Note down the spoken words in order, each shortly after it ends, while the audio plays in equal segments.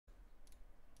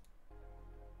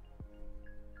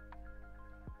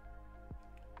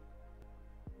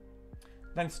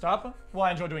then stop. Well,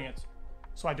 I enjoy doing it,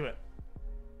 so I do it.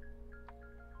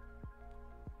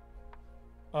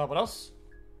 What else?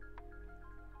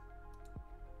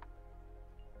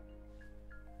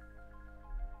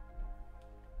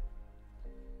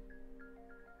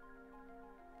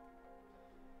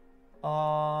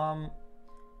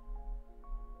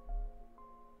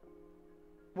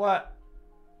 What?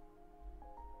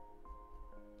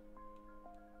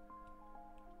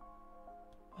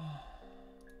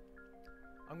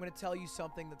 I'm gonna tell you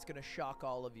something that's gonna shock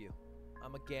all of you.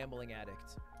 I'm a gambling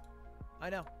addict.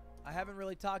 I know. I haven't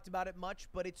really talked about it much,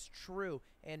 but it's true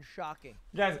and shocking.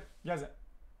 Guys,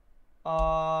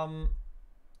 I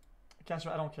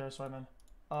don't care, sorry, man.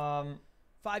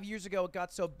 5 years ago, it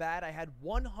got so bad, I had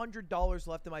 $100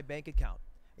 left in my bank account.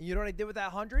 And you know what I did with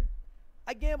that 100?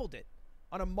 I gambled it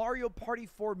on a Mario Party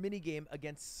 4 minigame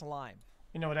against slime.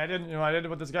 You know what I did? You know what I did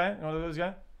with this guy? You know what I did with this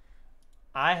guy?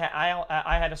 I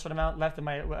had a certain amount left in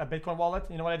my Bitcoin wallet.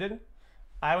 You know what I did?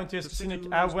 I went to his casino.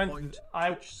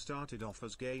 I started off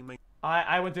as gaming.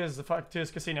 I went to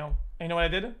his casino. And you know what I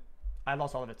did? I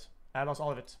lost all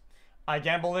of it. I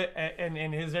gambled it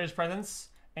in his presence.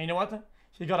 And you know what?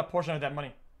 He got a portion of that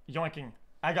money. Yoinking.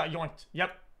 I got yoinked.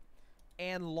 Yep.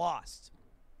 And lost.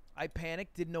 I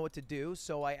panicked, didn't know what to do,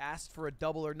 so I asked for a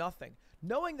double or nothing,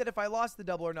 knowing that if I lost the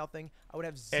double or nothing, I would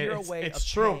have zero way of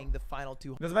paying the final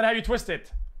 200. Doesn't matter how you twist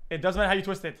it. It doesn't matter how you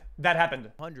twist it. That happened.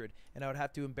 100, and I would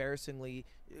have to embarrassingly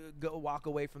walk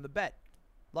away from the bet.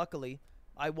 Luckily,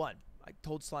 I won. I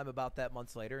told Slime about that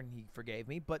months later, and he forgave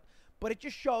me. But it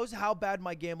just shows how bad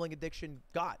my gambling addiction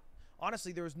got.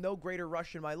 Honestly, there was no greater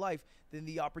rush in my life than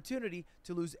the opportunity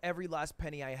to lose every last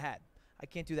penny I had. I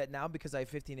can't do that now because I have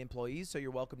 15 employees, so you're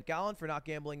welcome, Gallon, for not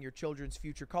gambling your children's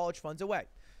future college funds away.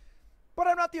 But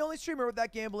I'm not the only streamer with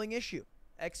that gambling issue.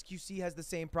 xQc has the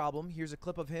same problem. Here's a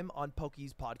clip of him on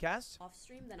Pokey's podcast. Off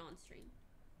stream than on stream.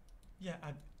 Yeah,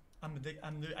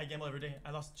 I gamble every day. I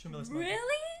lost 2 million.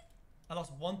 Really? I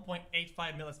lost 1.85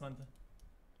 million this month.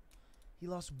 He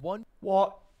lost one.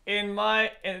 Well, in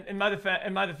my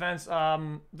defense,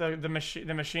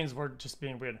 the machines were just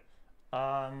being weird.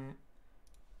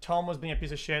 Tom was being a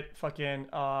piece of shit. Fucking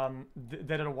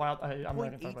did it a wild. I'm not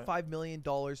gonna talk about it. $0.85 million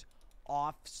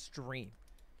off stream.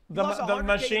 The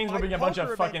machines were being a bunch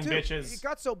of fucking bitches. It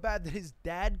got so bad that his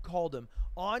dad called him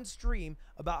on stream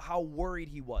about how worried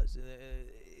he was.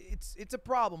 It's a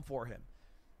problem for him,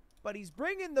 but he's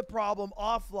bringing the problem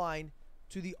offline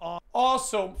to the off.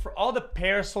 Also, for all the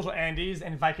parasocial Andes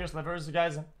and vicarious livers,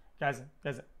 guys, I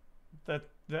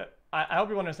hope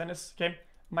you understand this. Okay.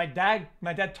 My dad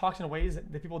talks in ways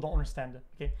that people don't understand.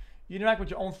 Okay, you interact with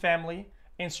your own family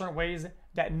in certain ways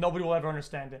that nobody will ever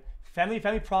understand. Family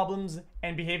problems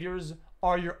and behaviors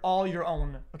are all your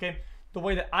own. Okay, the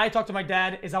way that I talk to my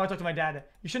dad is how I talk to my dad.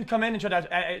 You shouldn't come in and try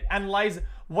to analyze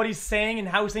what he's saying and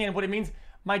how he's saying it and what it means.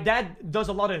 My dad does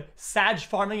a lot of sag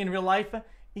farming in real life.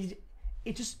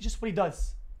 It's just what he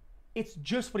does. It's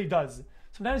just what he does.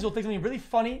 Sometimes he'll take something really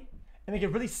funny and make it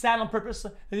really sad on purpose.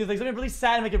 He'll take something really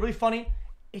sad and make it really funny.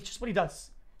 It's just what he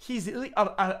does. He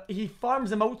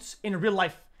farms emotes in real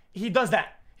life. He does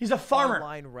that. He's a farmer.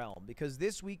 Online realm, because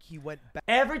this week he went back.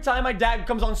 Every time my dad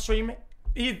comes on stream,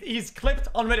 he's clipped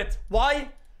on Reddit. Why?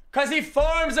 Because he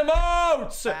farms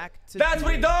emotes. That's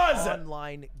what he does.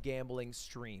 Online gambling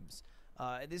streams.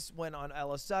 This went on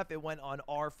LSF. It went on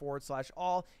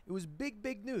r/all. It was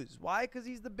big news. Why? Because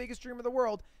he's the biggest streamer in the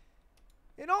world.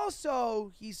 And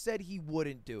also, he said he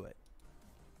wouldn't do it.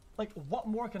 Like, what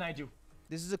more can I do?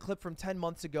 This is a clip from 10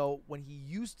 months ago when he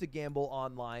used to gamble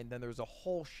online. Then there was a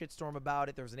whole shitstorm about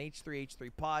it. There was an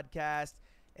H3H3 podcast.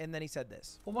 And then he said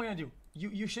this. What am I going to do?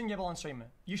 You shouldn't gamble on stream.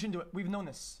 You shouldn't do it. We've known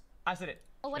this. I said it.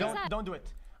 Oh, what is that? Don't do it.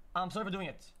 I'm sorry for doing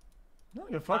it. No,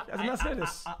 you're fuck. I did not say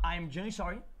this. I'm genuinely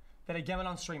sorry that I gambled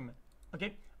on stream.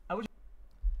 Okay?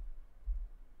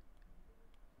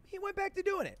 He went back to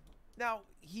doing it. Now,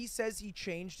 he says he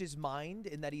changed his mind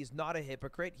and that he's not a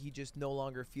hypocrite. He just no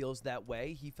longer feels that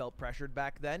way. He felt pressured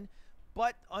back then.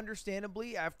 But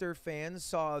understandably, after fans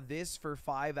saw this for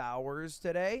 5 hours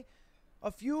today,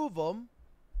 a few of them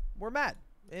were mad.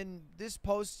 And this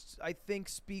post, I think,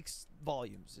 speaks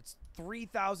volumes. It's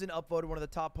 3,000 upvoted, one of the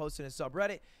top posts in his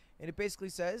subreddit. And it basically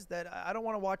says that I don't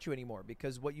want to watch you anymore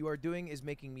because what you are doing is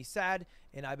making me sad.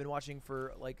 And I've been watching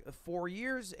for like 4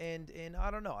 years. And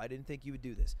I don't know. I didn't think you would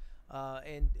do this.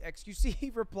 And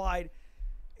xQc replied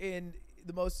in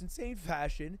the most insane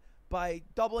fashion by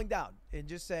doubling down and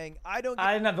just saying, I didn't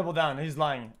have double down. He's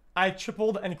lying. I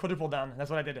tripled and quadrupled down. That's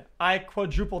what I did. I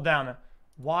quadrupled down.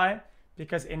 Why?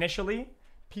 Because initially,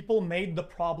 people made the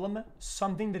problem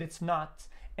something that it's not.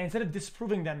 And instead of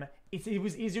disproving them, it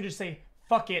was easier to say,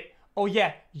 fuck it. oh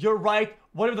yeah, you're right,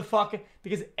 whatever the fuck,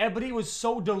 because everybody was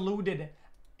so deluded.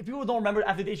 If people don't remember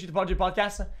after the Issue Project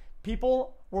podcast,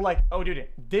 people were like, oh dude,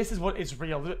 this is what is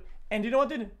real. And you know what,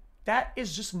 dude? That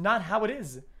is just not how it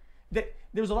is. There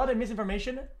was a lot of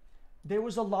misinformation. There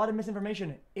was a lot of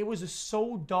misinformation. It was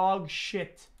so dog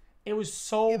shit. It was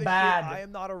so bad. I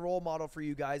am not a role model for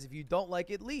you guys. If you don't like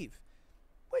it, leave.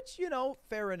 Which, you know,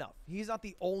 fair enough. He's not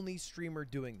the only streamer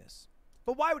doing this.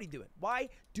 But why would he do it? Why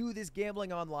do this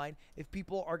gambling online if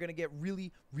people are going to get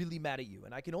really, really mad at you?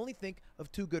 And I can only think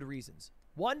of two good reasons.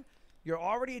 One, you're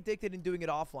already addicted in doing it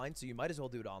offline, so you might as well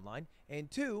do it online.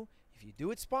 And two, if you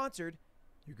do it sponsored,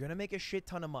 you're going to make a shit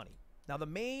ton of money. Now, the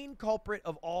main culprit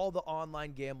of all the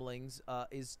online gamblings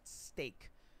is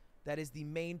Stake. That is the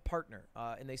main partner.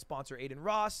 And they sponsor Aiden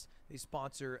Ross, they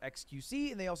sponsor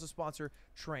xQc, and they also sponsor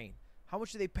Train. How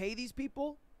much do they pay these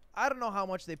people? I don't know how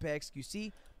much they pay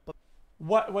xQc, but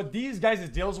what these guys'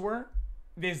 deals were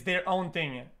is their own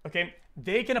thing, okay?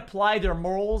 They can apply their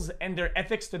morals and their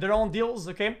ethics to their own deals,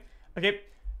 okay? Okay,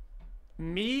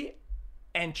 me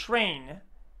and Train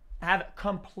have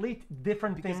complete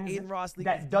different things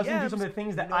that doesn't do some of the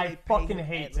things that I fucking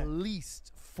hate. At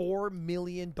least $4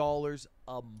 million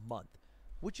a month,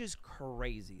 which is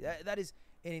crazy. That is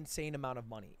an insane amount of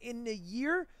money. In a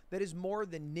year, that is more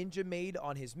than Ninja made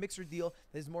on his Mixer deal.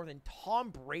 That is more than Tom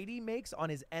Brady makes on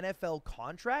his NFL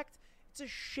contract. It's a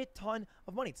shit ton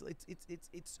of money.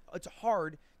 It's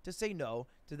hard to say no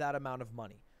to that amount of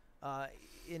money.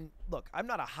 And look, I'm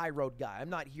not a high road guy. I'm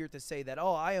not here to say that,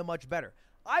 oh, I am much better.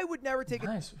 I would never take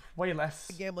way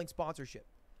less gambling sponsorship.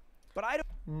 But I don't.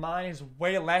 Mine is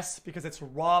way less because it's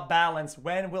raw balance.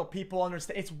 When will people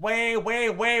understand? It's way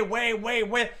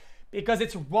because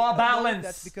it's raw balance.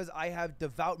 That's because I have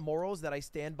devout morals that I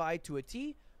stand by to a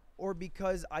T, or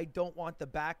because I don't want the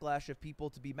backlash of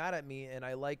people to be mad at me, and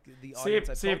I like the audience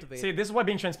I've cultivated. See, this is why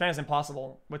being transparent is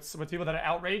impossible with people that are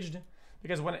outraged.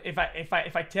 Because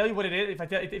if I tell you what it is, if I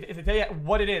tell you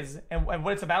what it is and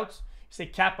what it's about, you say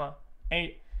Kappa, and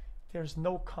there's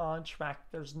no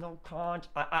contract. There's no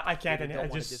I can't. I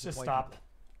just stop. People.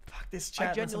 Fuck this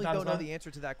chat. I genuinely don't know the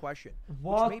answer to that question.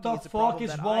 What the fuck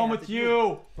is wrong with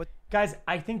you? But guys,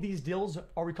 I think these deals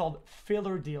are called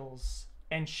filler deals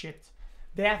and shit.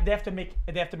 They have to make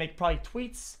probably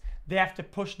tweets. They have to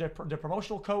push their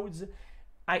promotional codes.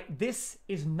 This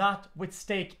is not with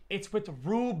Stake. It's with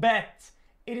Roobet.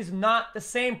 It is not the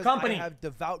same company. I have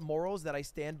devout morals that I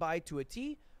stand by to a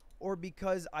T, or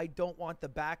because I don't want the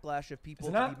backlash of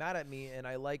people to be mad at me, and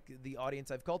I like the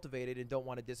audience I've cultivated and don't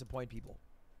want to disappoint people.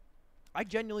 I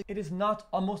genuinely... It is not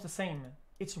almost the same.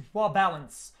 It's raw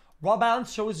balance. Raw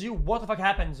balance shows you what the fuck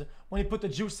happens when you put the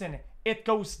juice in. It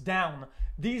goes down.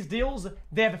 These deals,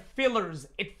 they have fillers.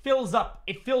 It fills up.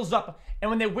 It fills up. And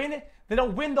when they win, they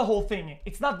don't win the whole thing.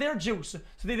 It's not their juice. So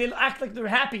they act like they're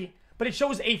happy, but it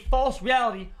shows a false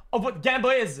reality of what Gamba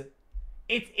is.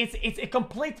 It's a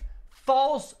complete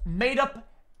false, made-up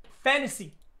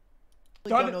fantasy. I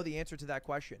don't know the answer to that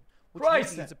question, which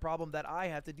maybe is a problem that I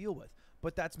have to deal with.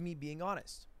 But that's me being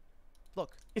honest.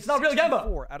 Look, it's not real Gamba.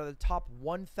 4 out of the top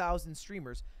 1,000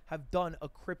 streamers have done a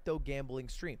crypto gambling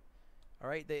stream. All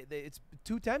right, it's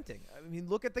too tempting. I mean,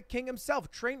 look at the king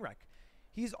himself, Trainwreck.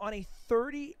 He's on a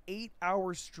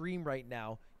 38-hour stream right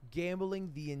now,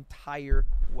 gambling the entire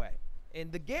way.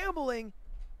 And the gambling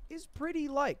is pretty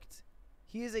liked.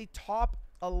 He is a top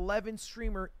 11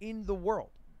 streamer in the world.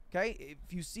 Okay,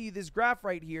 if you see this graph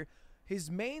right here,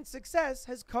 his main success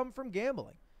has come from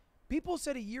gambling. People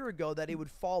said a year ago that it would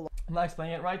fall. I'm not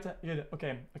explaining it right.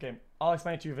 Okay. I'll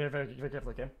explain it to you very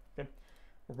carefully. Okay.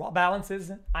 Raw balance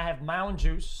is I have my own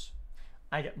juice.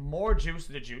 I get more juice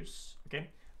to the juice. Okay.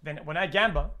 Then when I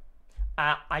gamba,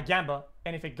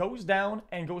 and if it goes down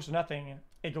and goes to nothing,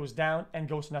 it goes down and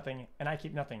goes to nothing, and I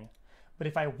keep nothing. But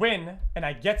if I win and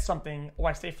I get something or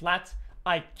I stay flat,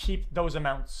 I keep those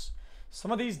amounts.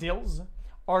 Some of these deals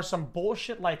are some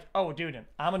bullshit like, oh dude,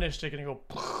 I'm just gonna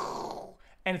go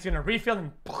and it's gonna refill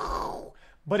and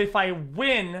but if I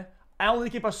win, I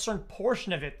only keep a certain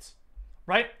portion of it,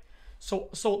 right? So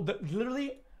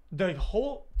literally the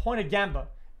whole point of Gamba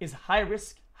is high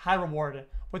risk, high reward,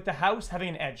 with the house having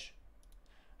an edge.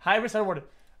 High risk, high reward.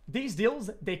 These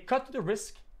deals, they cut to the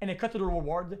risk and they cut to the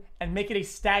reward and make it a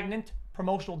stagnant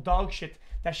promotional dog shit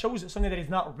that shows something that is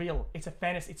not real. It's a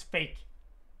fantasy, it's fake.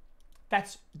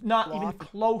 That's not even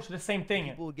close to the same thing.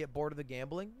 People would get bored of the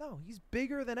gambling? No, he's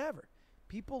bigger than ever.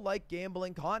 People like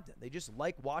gambling content. They just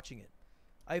like watching it.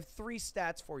 I have 3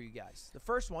 stats for you guys. The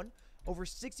first one, over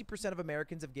 60% of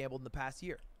Americans have gambled in the past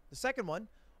year. The second one,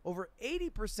 over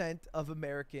 80% of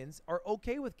Americans are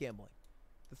okay with gambling.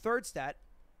 The third stat,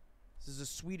 This is a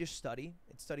Swedish study.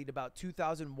 It studied about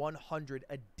 2,100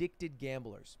 addicted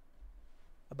gamblers.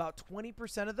 About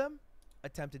 20% of them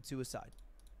attempted suicide.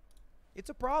 It's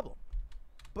a problem.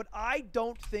 But I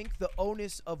don't think the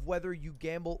onus of whether you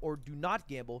gamble or do not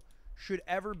gamble should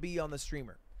ever be on the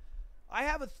streamer. I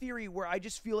have a theory where I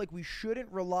just feel like we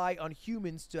shouldn't rely on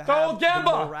humans to have the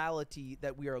morality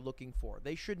that we are looking for.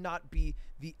 They should not be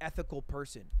the ethical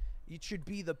person. It should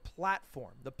be the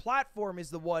platform. The platform is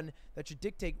the one that should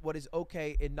dictate what is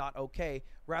okay and not okay,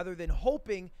 rather than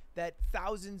hoping that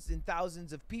thousands and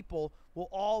thousands of people will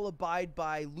all abide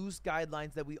by loose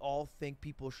guidelines that we all think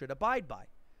people should abide by.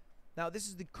 Now, this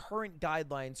is the current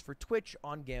guidelines for Twitch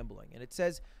on gambling, and it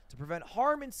says, to prevent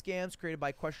harm and scams created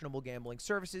by questionable gambling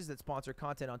services that sponsor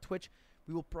content on Twitch,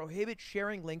 we will prohibit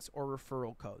sharing links or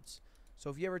referral codes. So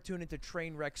if you ever tune into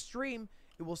Trainwreck's stream,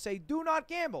 it will say, do not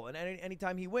gamble, and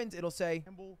anytime he wins, it'll say,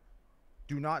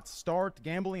 do not start.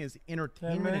 Gambling is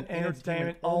entertainment and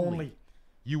entertainment only.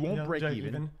 You won't break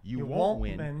even. You won't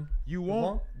win. You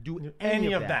won't do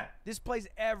any of that. This plays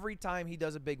every time he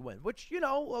does a big win, which, you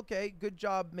know, okay, good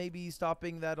job maybe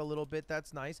stopping that a little bit.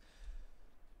 That's nice.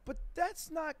 But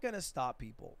that's not going to stop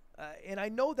people. And I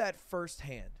know that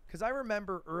firsthand because I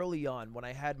remember early on when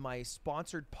I had my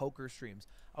sponsored poker streams,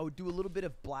 I would do a little bit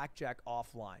of blackjack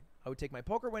offline. I would take my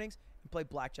poker winnings and play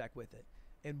blackjack with it.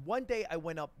 And one day I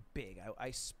went up big.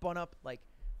 I spun up like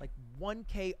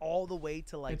 1K all the way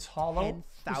to like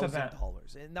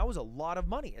 $10,000, and that was a lot of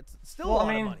money. It's still a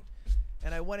lot of money.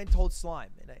 And I went and told Slime,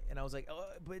 and I was like, oh,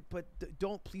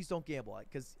 but please don't gamble,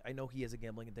 because I know he has a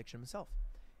gambling addiction himself,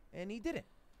 and he didn't.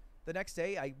 The next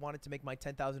day, I wanted to make my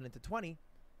 10,000 into 20,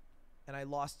 and I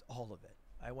lost all of it.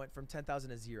 I went from 10,000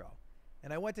 to 0,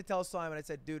 and I went to tell Slime, and I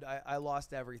said, dude, I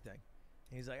lost everything.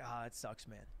 And he's like, it sucks,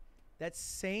 man. That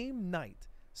same night,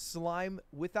 Slime,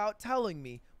 without telling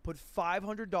me, put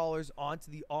 $500 onto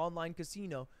the online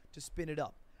casino to spin it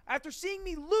up. After seeing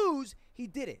me lose, he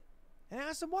did it. And I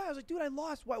asked him why. I was like, dude, I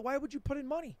lost. Why would you put in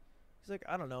money? He's like,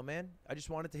 I don't know, man. I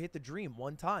just wanted to hit the dream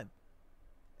one time.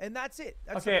 And that's it.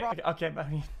 That's the problem. Okay, but I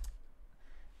mean,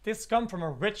 this comes from a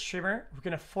rich streamer who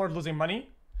can afford losing money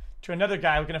to another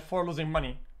guy who can afford losing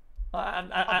money.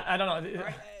 I don't know.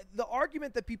 The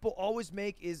argument that people always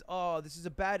make is, oh, this is a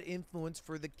bad influence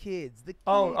for the kids.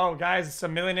 Oh, guys,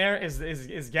 some millionaire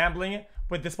is gambling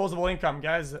with disposable income,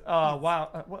 guys.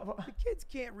 Wow. The kids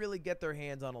can't really get their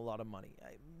hands on a lot of money.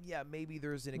 Yeah, maybe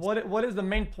there's an... What is the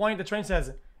main point the train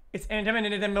says? It's entertainment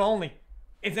and entertainment only.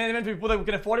 It's entertainment for people that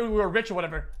can afford it, who are rich or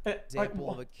whatever.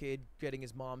 Example of a kid getting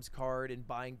his mom's card and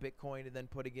buying Bitcoin and then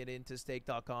putting it into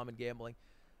stake.com and gambling.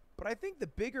 But I think the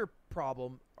bigger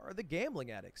problem are the gambling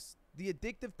addicts, the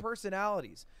addictive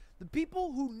personalities, the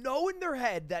people who know in their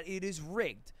head that it is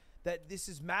rigged, that this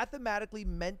is mathematically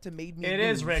meant to make me lose. It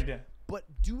is rigged. But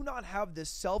do not have the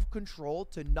self-control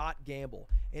to not gamble.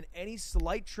 And any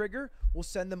slight trigger will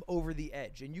send them over the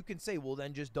edge. And you can say, well,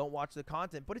 then just don't watch the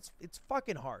content. But it's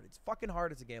fucking hard. It's fucking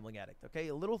hard as a gambling addict, okay?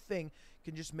 A little thing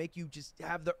can just make you just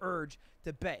have the urge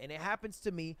to bet. And it happens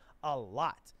to me a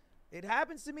lot. It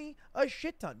happens to me a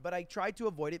shit ton, but I try to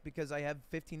avoid it because I have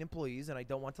 15 employees and I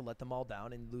don't want to let them all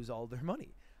down and lose all their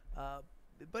money.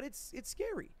 But it's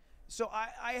scary. So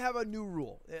I have a new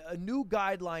rule, a new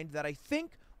guideline that I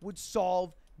think would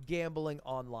solve gambling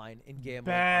online and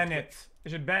gambling. Ban it. They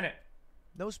should ban it.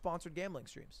 No sponsored gambling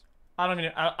streams. I don't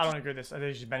agree with this. I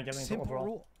think they should ban gambling Simple overall.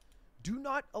 Rule. Do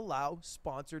not allow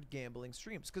sponsored gambling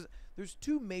streams because there's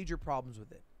two major problems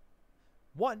with it.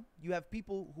 One, you have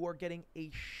people who are getting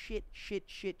a shit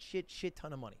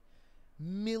ton of money.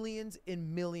 Millions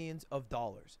and millions of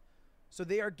dollars. So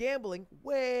they are gambling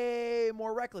way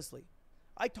more recklessly.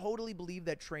 I totally believe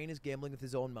that Train is gambling with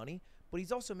his own money, but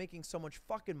he's also making so much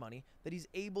fucking money that he's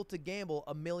able to gamble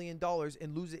 $1 million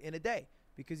and lose it in a day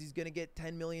because he's going to get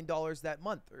 $10 million that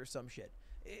month or some shit.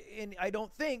 And I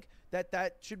don't think that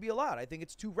that should be allowed. I think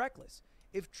it's too reckless.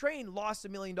 If Train lost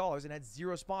 $1 million and had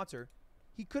zero sponsor,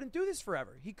 he couldn't do this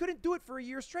forever. He couldn't do it for a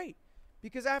year straight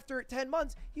because after 10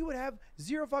 months, he would have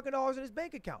zero fucking dollars in his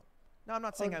bank account. Now, I'm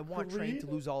not saying I want Train to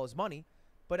lose all his money,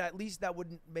 but at least that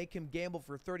wouldn't make him gamble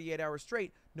for 38 hours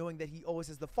straight, knowing that he always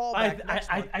has the fallback.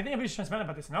 I think everybody's transparent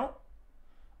about this, no?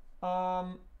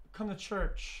 Come to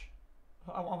church.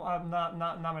 I'm not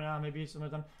right now, maybe some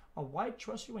of them. Why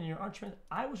trust you when you aren't transparent?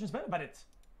 I was transparent about it.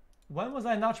 When was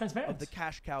I not transparent? Of the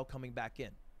cash cow coming back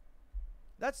in.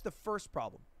 That's the first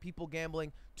problem. People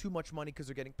gambling too much money because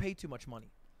they're getting paid too much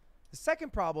money. The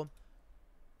second problem.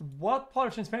 What part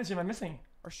of transparency am I missing?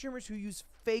 Are streamers who use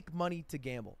fake money to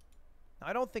gamble. Now,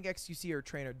 I don't think xQc or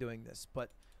Train are doing this, but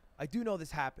I do know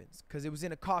this happens because it was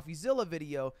in a CoffeeZilla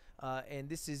video, and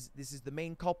this is the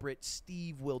main culprit.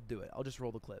 Steve will do it. I'll just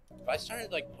roll the clip. If I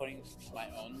started like putting my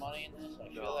own money in this,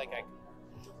 I feel like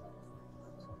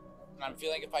I'm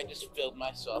feeling if I just filled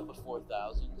myself with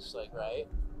 4,000s, like right.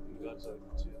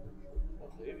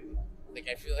 Like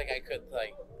I feel like I could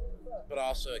like, but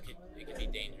also it could be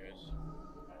dangerous.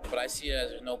 But I see it as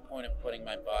there's no point in putting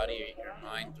my body or your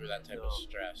mind through that type of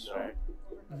stress.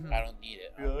 I don't need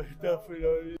it.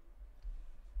 Definitely.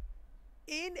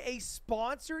 In a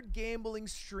sponsored gambling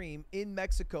stream in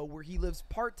Mexico, where he lives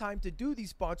part-time to do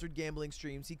these sponsored gambling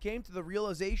streams, he came to the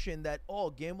realization that, oh,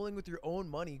 gambling with your own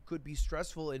money could be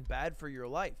stressful and bad for your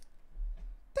life.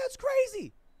 That's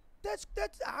crazy. That's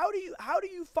how do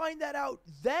you find that out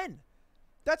then?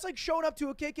 That's like showing up to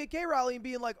a KKK rally and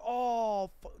being like,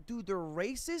 oh, dude, they're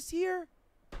racist here?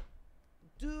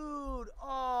 Dude,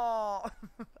 oh,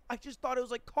 I just thought it was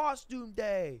like costume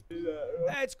day.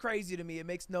 That's crazy to me. It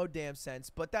makes no damn sense.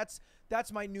 But that's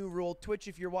my new rule. Twitch,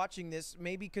 if you're watching this,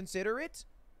 maybe consider it.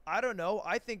 I don't know.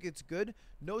 I think it's good.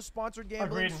 No sponsored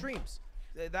gambling streams.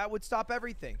 That would stop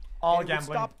everything. All it gambling.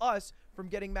 would stop us from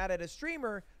getting mad at a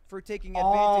streamer for taking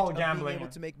advantage of gambling. being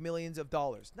able to make millions of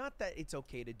dollars. Not that it's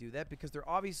okay to do that, because they're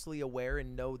obviously aware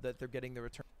and know that they're getting the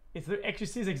return. It's the xQc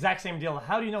is the exact same deal.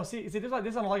 How do you know? See, this I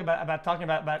don't like about talking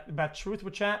about truth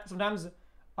with chat. Sometimes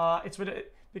it's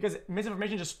because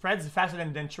misinformation just spreads faster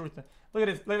than truth. Look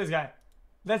at this guy.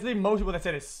 That's the most people that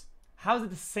say this. How is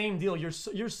it the same deal?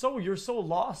 You're so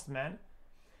lost, man.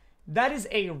 That is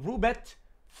a roulette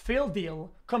fill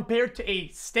deal compared to a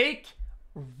steak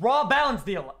raw balance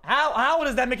deal. How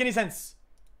does that make any sense?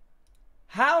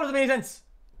 How does it make any sense?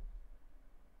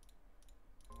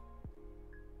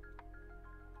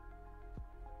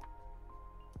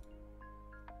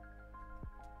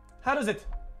 How does it?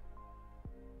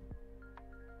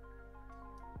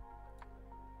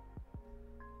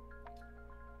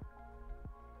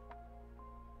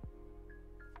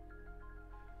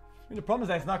 I mean, the problem is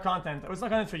that it's not content. It's not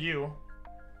content for you.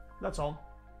 That's all.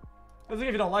 Doesn't mean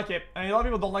if you don't like it. I mean, a lot of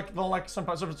people don't like some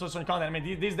certain content. I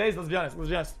mean, these days, let's be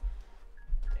honest.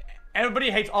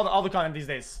 Everybody hates all the content these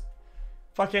days.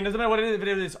 Fucking doesn't matter what it is.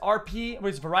 Whether it's RP, whether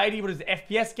it's variety, whether it's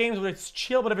FPS games, whether it's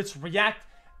chill, whether it's React.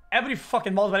 Everybody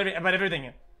fucking moans about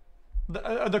everything.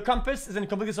 The compass is in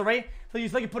complete disarray. So you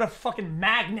like you put a fucking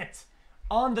magnet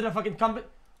onto the fucking compass.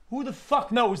 Who the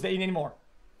fuck knows that anymore?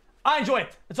 I enjoy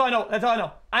it. That's all I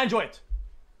know. I enjoy it.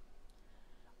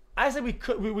 I said we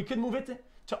could move it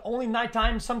to only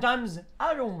nighttime sometimes.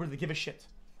 I don't really give a shit.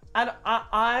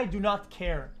 I do not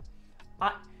care.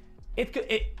 It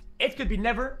could be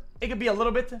never. It could be a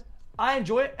little bit. I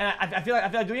enjoy it, and I feel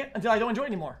like doing it until I don't enjoy it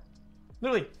anymore.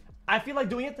 Literally, I feel like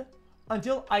doing it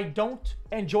until I don't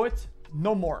enjoy it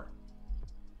no more.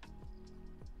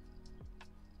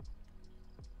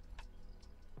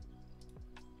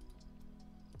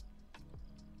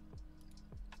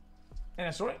 And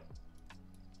I saw it.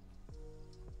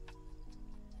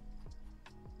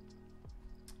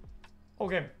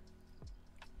 Okay.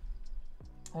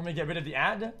 Let me get rid of the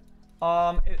ad.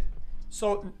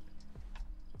 So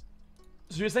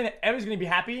you're saying that everyone's gonna be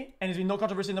happy and there's gonna be no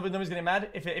controversy, nobody's gonna be mad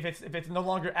if it's no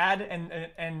longer ad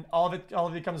and all of it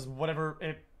becomes whatever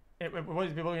what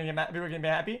is people are gonna get mad, people are gonna be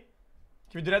happy?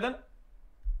 Can we do that then?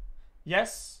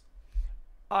 Yes.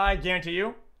 I guarantee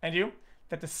you and you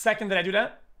that the second that I do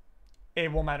that, it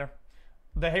won't matter.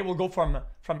 The hate will go from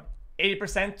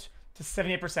 80% to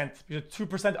 78%. Because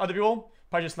 2% other people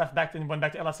probably just left back and went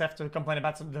back to LSF to complain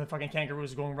about the fucking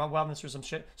kangaroos going wildness or some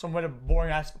shit. Some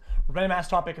boring ass, random ass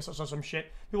topic or some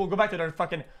shit. People will go back to their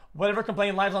fucking whatever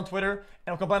complaining lives on Twitter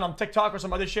and will complain on TikTok or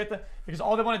some other shit because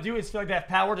all they want to do is feel like they have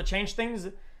power to change things.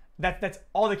 That's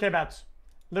all they care about.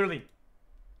 Literally.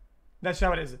 That's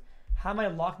how it is. How am I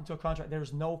locked into a contract?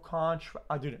 There's no contract.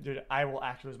 Oh, dude, I will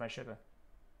actually lose my shit.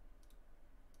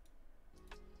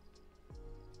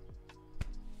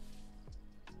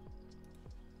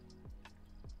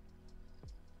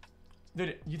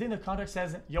 Dude, you think the contract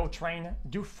says, yo, train,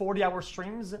 do 40-hour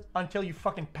streams until you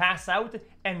fucking pass out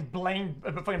and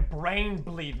fucking brain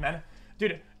bleed, man.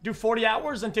 Dude, do 40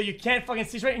 hours until you can't fucking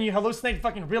see straight and you hallucinate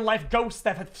fucking real-life ghosts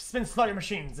that spin slaughter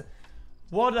machines.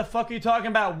 What the fuck are you talking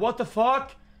about? What the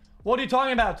fuck? What are you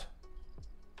talking about?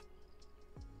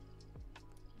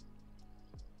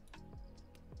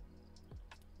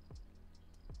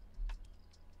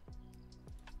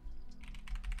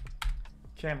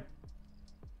 Okay.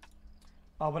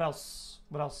 What else?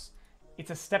 What else?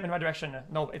 It's a step in the right direction.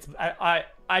 No, it's I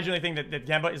generally think that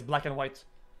Gamba is black and white.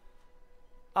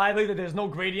 I believe that there's no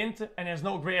gradient and there's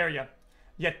no gray area.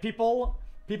 Yet people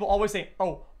people always say,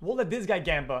 oh, we'll let this guy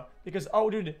gamble because, oh,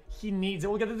 dude, he needs it.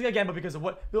 We'll get this guy gamble because of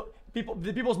what?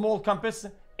 The people's moral compass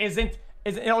isn't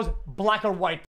black or white.